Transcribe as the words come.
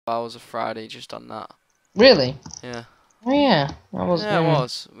hours of Friday just on that. Really? Yeah. Oh yeah, that was. Yeah, it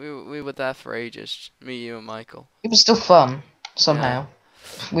was. We were there for ages. Me, you, and Michael. It was still fun Yeah. somehow.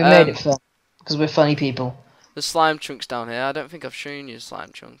 We made it fun because we're funny people. The slime chunk's down here. I don't think I've shown you the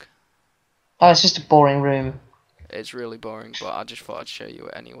slime chunk. Oh, it's just a boring room. It's really boring, but I just thought I'd show you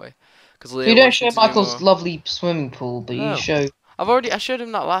it anyway. Because You Leo don't wants me show to do Michael's more. lovely swimming pool, but you No. show. I showed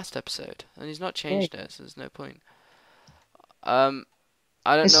him that last episode, and he's not Yeah, changed it, so there's no point. I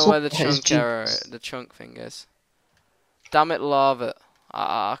don't his know sword where the his chunk error, genius. the chunk thing is. Damn it, lava.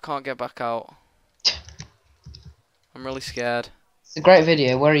 I can't get back out. I'm really scared. It's a great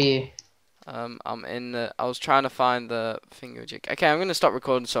video. Where are you? I'm in the. I was trying to find the thingamajig. Okay, I'm gonna stop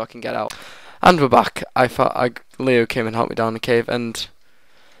recording so I can get out. And we're back. Leo came and helped me down the cave, and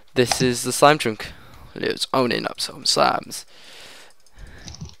this is the slime chunk. Leo's owning up some slimes.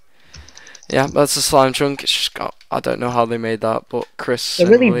 Yeah, that's the slime chunk. It's just got. I don't know how they made that, but They're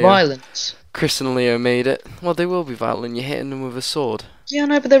really violent. Chris and Leo made it. Well, they will be violent. You're hitting them with a sword. Yeah,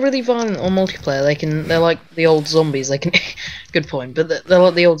 no, but they're really violent on multiplayer. They're like the old zombies. They can. Good point. But they're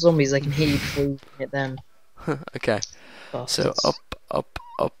like the old zombies. They can hit you before you hit them. Okay. So up, up,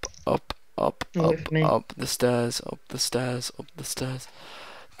 up, up, up, up the stairs, up the stairs, up the stairs.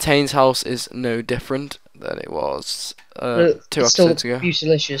 Tane's house is no different than it was 2 episodes ago. It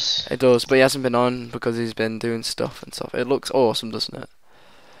delicious. It does, but he hasn't been on because he's been doing stuff and stuff. It looks awesome, doesn't it?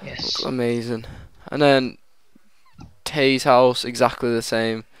 Yes. It looks amazing. And then Tay's house, exactly the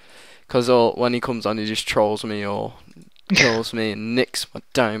same. Because when he comes on, he just trolls me or kills me and nicks my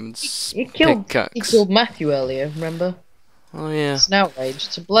diamonds. He killed Matthew earlier, remember? Oh yeah. It's an outrage.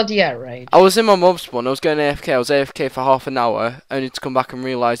 It's a bloody outrage. I was in my mob spawn. I was going AFK. I was AFK for half an hour, only to come back and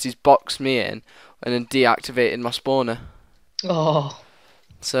realise he's boxed me in and then deactivated my spawner. Oh.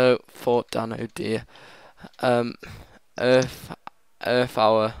 So thought, Dan, oh dear. Earth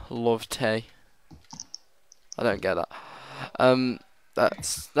Hour, love Tay. I don't get that.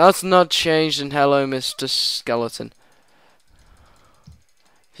 That's not changed. And hello, Mr. Skeleton.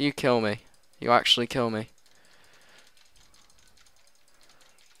 If you kill me, you actually kill me.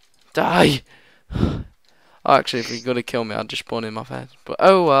 Die! Actually, if you're gonna kill me, I'd just spawn in my head. But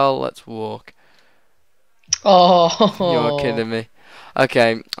oh well, let's walk. Oh. You're kidding me.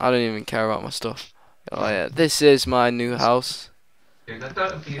 Okay, I don't even care about my stuff. Oh yeah, this is my new house.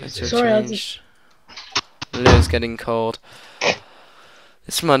 It's changed. It's getting cold.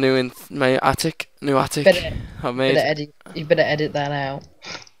 It's my new attic. New attic I made. You better edit that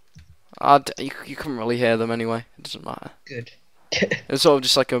out. You couldn't really hear them anyway. It doesn't matter. Good. It's sort of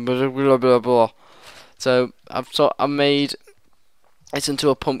just like a blah blah blah blah. So I made it into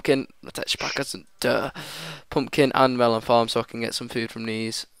a pumpkin. Pumpkin and melon farm, so I can get some food from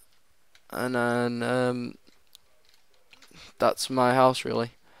these. And then that's my house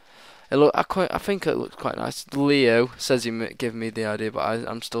really. I think it looks quite nice. Leo says he gave me the idea, but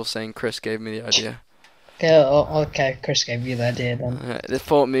I'm still saying Chris gave me the idea. Yeah, okay, Chris gave you the idea then. The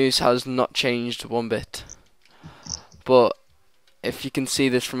Fort Moose has not changed one bit, but if you can see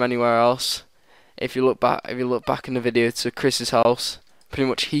this from anywhere else, if you look back in the video to Chris's house, pretty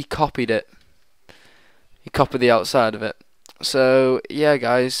much he copied it. He copied the outside of it. So yeah,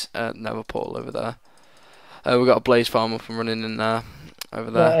 guys, another portal over there. We got a blaze farm up and running in there. Over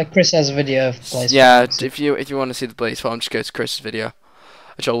there. Well, Chris has a video of blaze. Yeah, if you want to see the blaze farm, just go to Chris's video,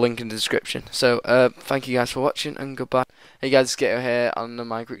 which I'll link in the description. So thank you guys for watching and goodbye. Hey guys, it's Gato here on the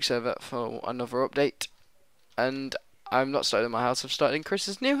MineCreek server for another update. And I'm not starting my house. I'm starting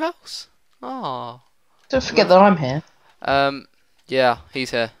Chris's new house. Ah. Don't forget that I'm here. Yeah,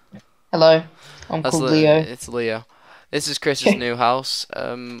 he's here. Hello, I'm called Leo. It's Leo. This is Chris's new house.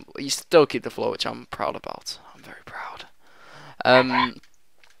 You still keep the floor, which I'm proud about. I'm very proud.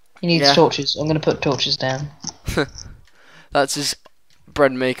 He needs torches. I'm gonna put torches down. That's his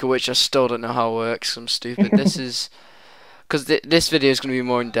bread maker, which I still don't know how it works. I'm stupid. This is because this video is gonna be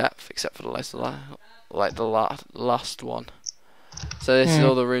more in depth, except for the last one. So this is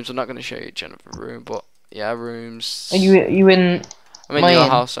all the rooms. I'm not gonna show you each room, but yeah, rooms. Are you in? I'm in your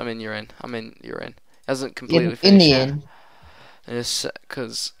house. I'm in your in. I'm in your in. It hasn't completely finished in the yet. inn.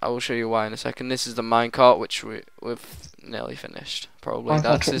 Because I will show you why in a second. This is the minecart, which we've nearly finished. Probably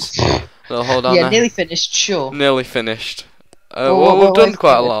that's his little hold on. Yeah, there. nearly finished. Sure. Nearly finished. We've done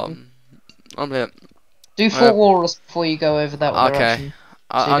quite a lot. I'm here. Do 4 walls before you go over that one. Okay.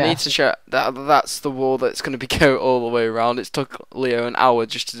 I need to show that's the wall that's going to be go all the way around. It took Leo an hour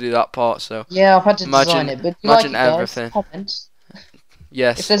just to do that part. So yeah, I've had to design it. But imagine like everything. Comment.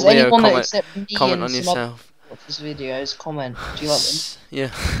 Yes. If there's Leo, anyone that except me comment and on some yourself. watch this videos, comment. Do you like them?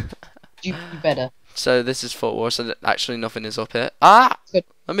 Yeah. You better. So this is footwall. So actually nothing is up here. Ah! Good.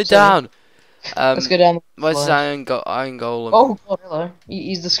 Let me Sorry. down. Let's go down. Where's his Fly. iron golem? Oh God, hello.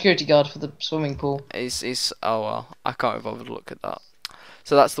 He's the security guard for the swimming pool. He's oh well. I can't be bothered to look at that.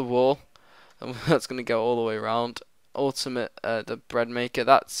 So that's the wall. And that's gonna go all the way around. Ultimate, the bread maker.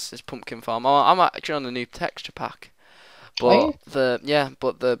 That's his pumpkin farm. I'm actually on a new texture pack. But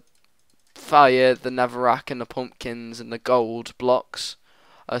the fire, the netherrack, and the pumpkins and the gold blocks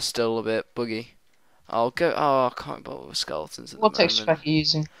are still a bit buggy. I'll go. Oh, I can't bother with skeletons at What the texture moment. pack are you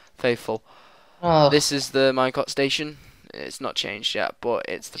using? Faithful. Oh, This is the minecart station. It's not changed yet, but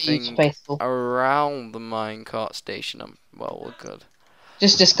it's the use thing faithful. around the minecart station. Well, we're good.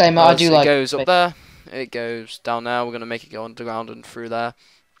 Just disclaimer, I do It like. goes up there. It goes down there. We're gonna make it go underground and through there.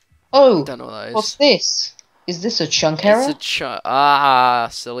 Oh, Don't know what that is. what's this? Is this a chunk It's error? ah,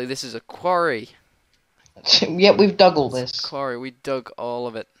 silly. This is a quarry. Yep, we've dug all It's a this. quarry. We dug all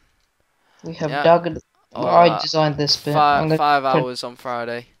of it. We have Yeah. dug. All I that. designed this bit. I'm gonna 5 put- hours on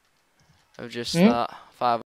Friday of just Hmm? that. 5